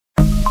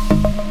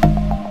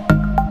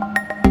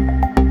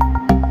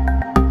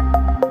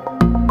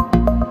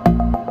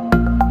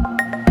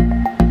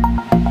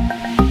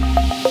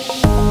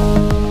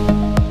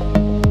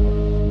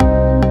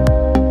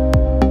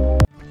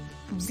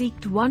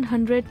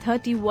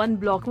131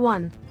 Block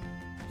 1.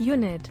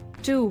 Unit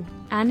 2.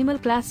 Animal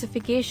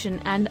Classification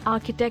and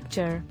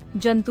Architecture,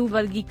 जंतु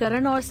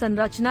वर्गीकरण और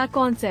संरचना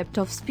Concept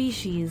of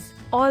Species.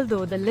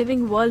 Although the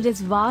living world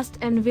is vast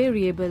and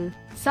variable,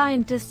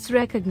 scientists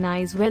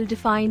recognize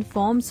well-defined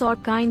forms or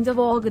kinds of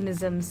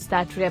organisms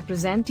that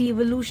represent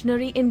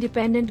evolutionary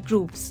independent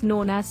groups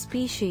known as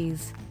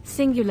species.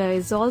 Singular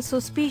is also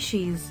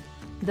species.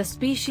 The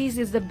species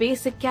is the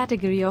basic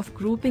category of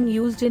grouping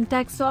used in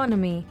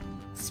taxonomy.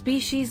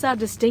 Species are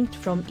distinct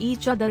from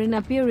each other in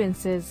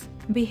appearances,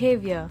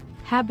 behavior,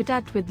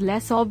 habitat with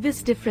less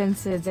obvious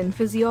differences in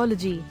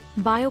physiology,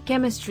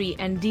 biochemistry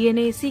and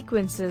DNA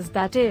sequences,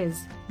 that is,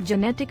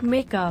 genetic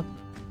makeup.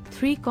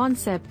 Three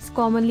concepts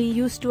commonly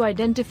used to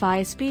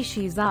identify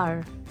species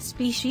are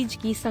species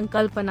की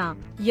संकल्पना।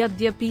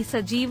 यद्यपि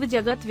सजीव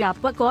जगत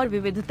व्यापक और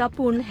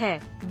विविधतापूर्ण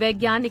है,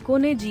 वैज्ञानिकों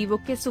ने जीवों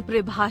के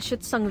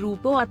सुपरिभाषित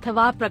संरूपों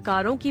अथवा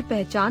प्रकारों की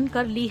पहचान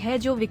कर ली है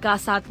जो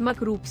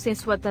विकासात्मक रूप से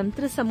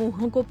स्वतंत्र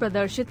समूहों को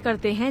प्रदर्शित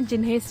करते हैं,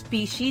 जिन्हें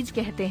स्पीशीज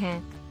कहते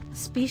हैं।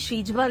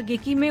 स्पीशीज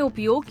वर्गीकी में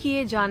उपयोग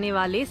किए जाने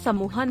वाले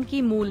समूहन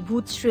की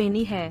मूलभूत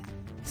श्रेणी है।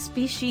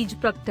 स्पीशीज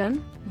प्रकटन,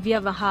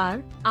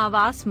 व्यवहार,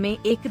 आवास में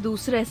एक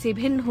दूसरे से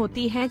भिन्न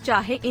होती हैं,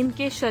 चाहे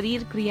इनके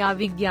शरीर क्रिया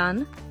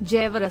विज्ञान,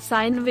 जैव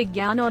रसायन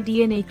विज्ञान और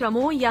डीएनए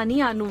क्रमों यानी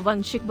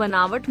आनुवंशिक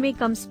बनावट में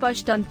कम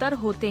स्पष्ट अंतर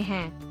होते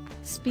हैं।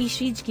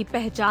 स्पीशीज की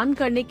पहचान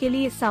करने के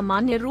लिए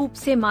सामान्य रूप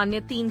से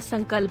मान्य 3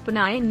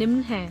 संकल्पनाएं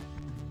निम्न हैं।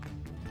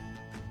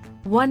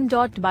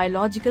 1.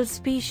 Biological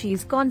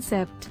species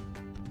concept.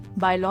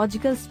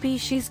 Biological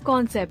species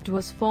concept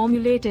was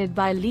formulated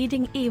by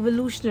leading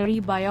evolutionary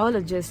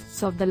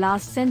biologists of the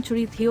last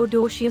century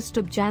Theodosius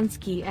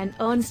Dobzhansky and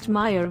Ernst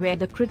Mayr, where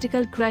the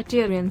critical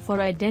criterion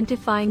for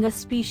identifying a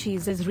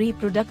species is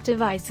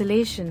reproductive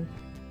isolation.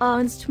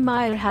 Ernst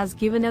Mayr has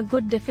given a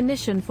good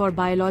definition for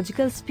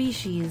biological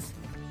species.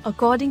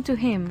 According to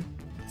him,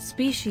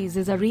 species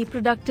is a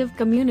reproductive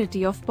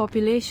community of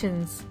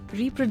populations,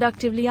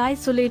 reproductively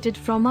isolated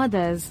from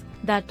others,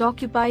 that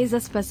occupies a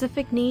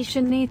specific niche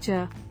in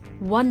nature.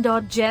 1.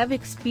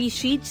 जैविक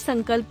species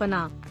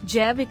संकल्पना।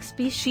 जैविक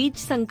species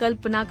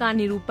संकल्पना का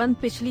निरूपण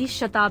पिछली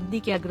शताब्दी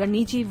के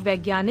अग्रणी जीव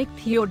वैज्ञानिक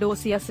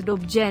थियोडोसियस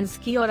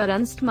डोब्जेंस्की और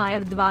अर्नस्ट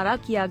मायर द्वारा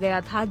किया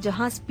गया था,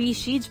 जहां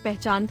स्पीशीज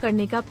पहचान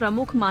करने का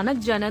प्रमुख मानक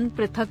जनन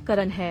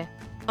पृथक्करण है।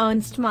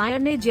 अर्नस्ट मायर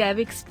ने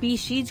जैविक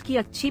स्पीशीज की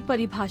अच्छी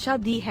परिभाषा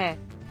दी है।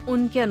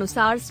 उनके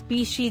अनुसार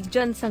स्पीशीज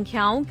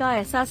जनसंख्याओं का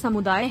ऐसा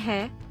समुदाय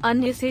है,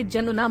 अन्य से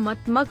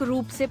जननात्मक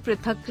रूप से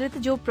पृथक्कृत,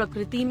 जो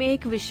प्रकृति में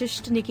एक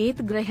विशिष्ट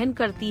निकेत ग्रहण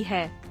करती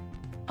है।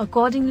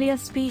 Accordingly, a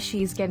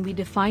species can be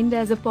defined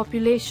as a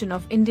population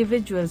of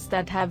individuals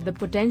that have the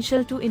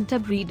potential to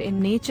interbreed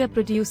in nature,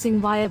 producing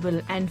viable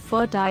and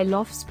fertile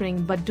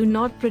offspring, but do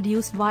not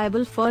produce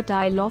viable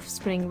fertile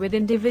offspring with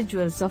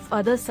individuals of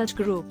other such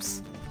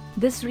groups.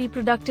 This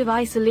reproductive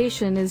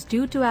isolation is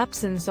due to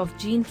absence of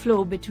gene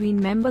flow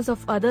between members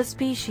of other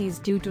species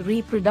due to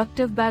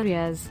reproductive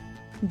barriers.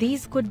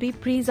 These could be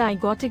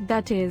pre-zygotic,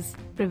 that is,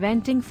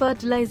 preventing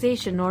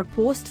fertilization, or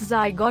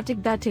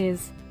post-zygotic, that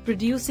is,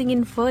 producing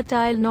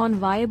infertile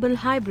non-viable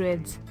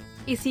hybrids.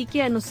 इसी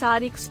के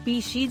अनुसार एक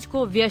species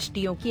को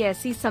व्यष्टियों की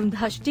ऐसी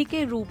समष्टि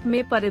के रूप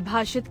में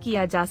परिभाषित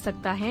किया जा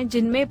सकता है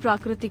जिनमें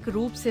प्राकृतिक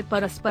रूप से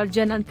परस्पर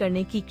जनन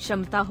करने की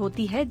क्षमता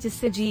होती है,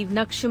 जिससे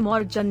जीवनक्षम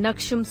और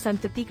जननक्षम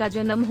संतति का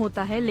जन्म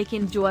होता है,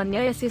 लेकिन जो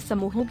अन्य ऐसे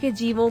समूहों के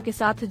जीवों के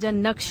साथ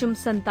जननक्षम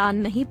संतान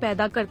नहीं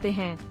पैदा करते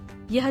हैं।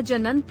 यह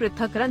जनन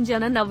पृथक्करण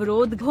जनन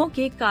अवरोधों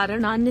के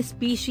कारण अन्य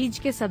स्पीशीज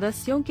के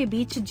सदस्यों के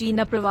बीच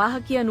जीन प्रवाह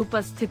की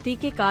अनुपस्थिति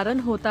के कारण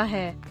होता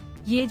है।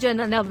 ये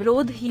जनन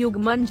अवरोध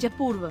युग्मनज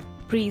पूर्व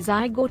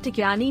प्रीजाइगोटिक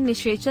यानी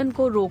निषेचन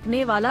को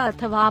रोकने वाला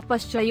अथवा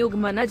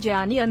पश्चयुग्मनज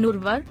यानी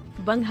अनुर्वर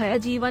बंघय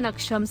जीवन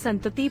अक्षम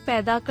संतति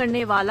पैदा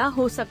करने वाला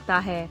हो सकता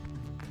है।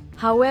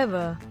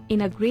 However,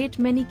 in a great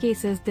many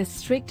cases this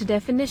strict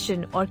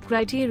definition or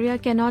criteria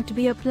cannot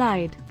be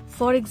applied.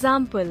 For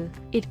example,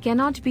 it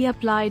cannot be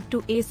applied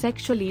to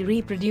asexually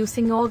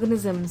reproducing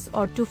organisms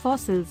or to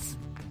fossils.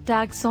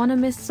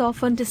 Taxonomists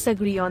often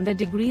disagree on the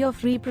degree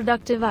of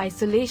reproductive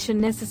isolation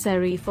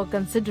necessary for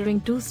considering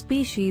two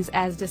species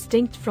as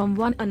distinct from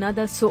one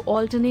another, so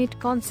alternate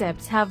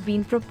concepts have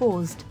been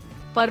proposed.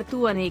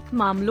 परंतु अनेक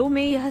मामलों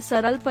में यह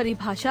सरल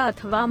परिभाषा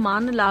अथवा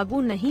मान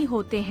लागू नहीं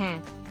होते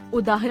हैं।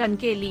 उदाहरण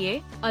के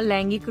लिए,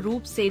 अलैंगिक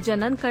रूप से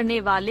जनन करने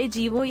वाले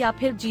जीवों या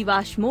फिर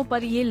जीवाश्मों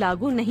पर ये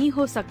लागू नहीं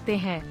हो सकते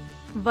हैं।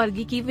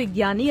 वर्गीकी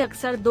विज्ञानी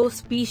अक्सर 2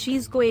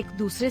 स्पीशीज को एक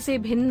दूसरे से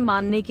भिन्न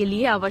मानने के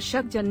लिए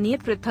आवश्यक जन्य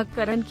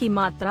पृथक्करण की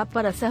मात्रा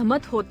पर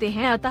असहमत होते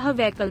हैं, अतः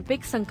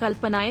वैकल्पिक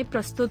संकल्पनाएं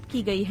प्रस्तुत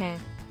की गई हैं।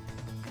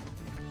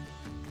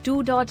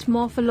 2.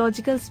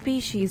 Morphological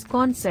species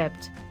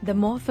concept. The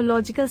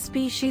morphological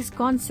species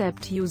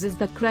concept uses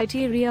the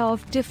criteria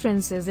of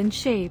differences in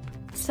shape,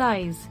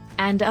 size,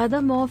 and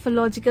other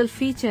morphological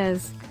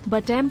features,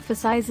 but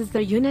emphasizes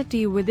the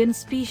unity within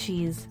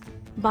species.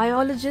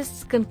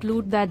 Biologists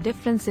conclude that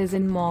differences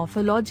in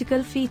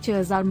morphological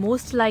features are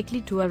most likely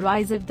to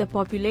arise if the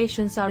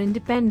populations are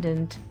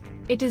independent.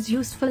 It is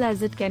useful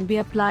as it can be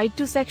applied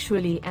to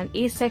sexually and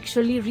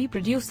asexually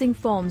reproducing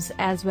forms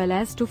as well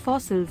as to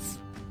fossils.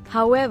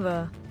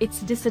 However,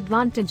 its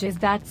disadvantage is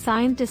that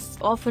scientists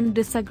often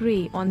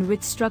disagree on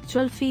which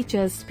structural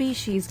features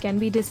species can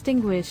be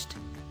distinguished.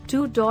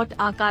 2.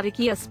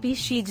 आकारिकीय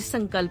species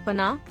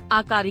संकल्पना।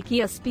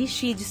 आकारिकीय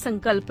species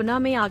संकल्पना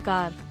में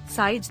आकार,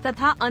 size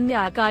तथा अन्य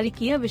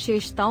आकारिकीय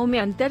विशेषताओं में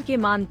अंतर के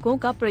मानकों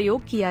का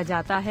प्रयोग किया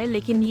जाता है,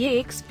 लेकिन ये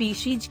एक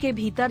स्पीशीज के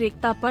भीतर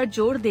एकता पर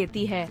जोर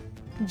देती है।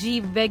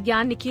 जीव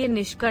वैज्ञानिक ये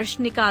निष्कर्ष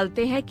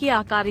निकालते हैं कि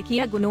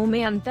आकारिकीय गुणों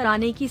में अंतर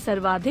आने की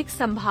सर्वाधिक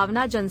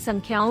संभावना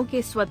जनसंख्याओं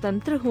के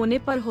स्वतंत्र होने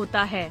पर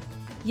होता है।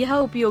 यह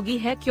उपयोगी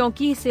है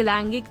क्योंकि इसे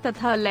लैंगिक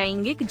तथा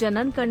लैंगिक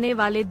जनन करने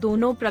वाले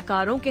दोनों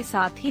प्रकारों के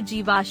साथ ही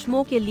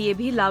जीवाश्मों के लिए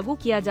भी लागू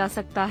किया जा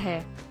सकता है।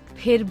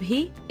 फिर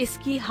भी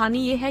इसकी हानि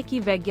ये है कि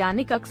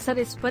वैज्ञानिक अक्सर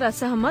इस पर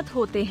असहमत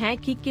होते हैं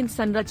कि किन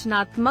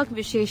संरचनात्मक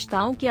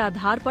विशेषताओं के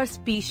आधार पर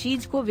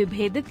स्पीशीज को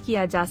विभेदित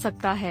किया जा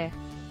सकता है।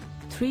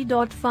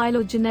 3.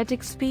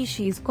 Phylogenetic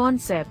species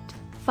concept.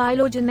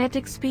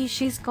 Phylogenetic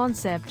species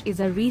concept is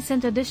a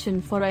recent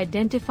addition for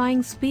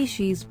identifying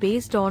species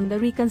based on the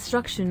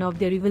reconstruction of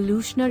their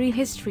evolutionary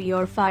history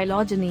or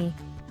phylogeny.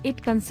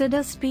 It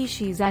considers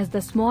species as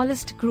the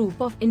smallest group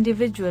of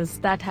individuals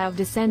that have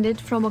descended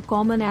from a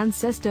common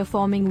ancestor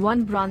forming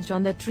one branch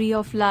on the tree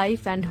of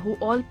life and who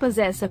all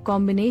possess a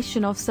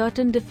combination of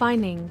certain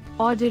defining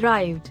or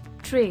derived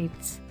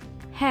traits.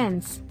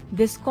 Hence,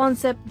 this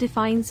concept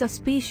defines a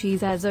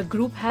species as a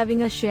group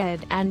having a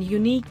shared and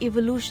unique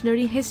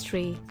evolutionary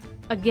history.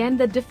 Again,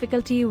 the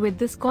difficulty with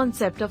this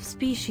concept of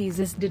species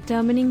is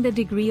determining the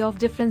degree of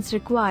difference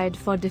required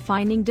for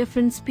defining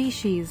different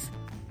species.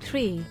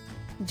 3.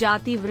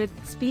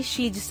 जातिवृत्त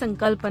species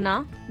संकल्पना।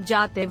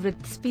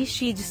 जातिवृत्त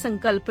species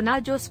संकल्पना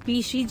जो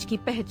species की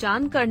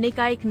पहचान करने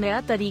का एक नया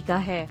तरीका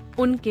है,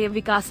 उनके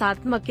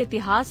विकासात्मक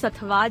इतिहास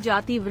अथवा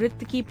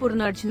जातिवृत्त की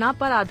पुनर्रचना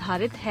पर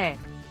आधारित है।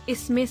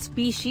 इसमें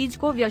स्पीशीज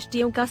को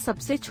व्यष्टियों का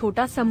सबसे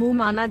छोटा समूह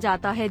माना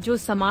जाता है जो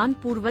समान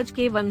पूर्वज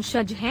के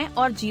वंशज हैं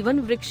और जीवन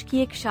वृक्ष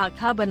की एक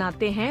शाखा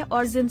बनाते हैं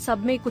और जिन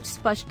सब में कुछ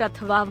स्पष्ट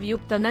अथवा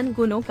व्युत्पन्न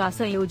गुणों का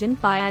संयोजन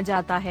पाया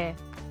जाता है।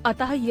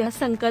 अतः यह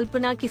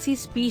संकल्पना किसी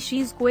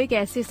स्पीशीज को एक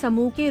ऐसे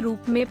समूह के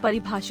रूप में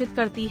परिभाषित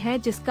करती है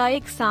जिसका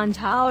एक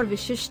साझा और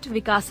विशिष्ट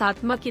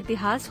विकासात्मक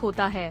इतिहास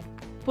होता है।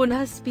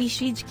 पुनः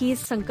स्पीशीज की इस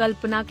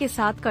संकल्पना के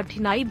साथ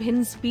कठिनाई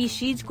भिन्न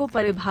स्पीशीज को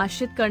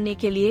परिभाषित करने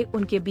के लिए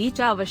उनके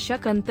बीच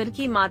आवश्यक अंतर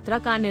की मात्रा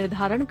का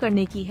निर्धारण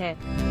करने की है।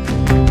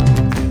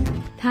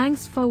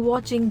 Thanks for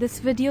watching this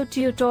video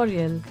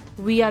tutorial.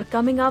 We are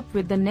coming up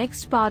with the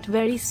next part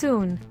very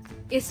soon.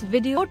 इस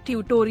वीडियो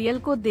ट्यूटोरियल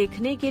को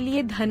देखने के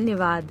लिए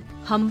धन्यवाद।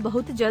 हम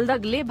बहुत जल्द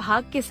अगले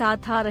भाग के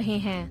साथ आ रहे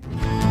हैं।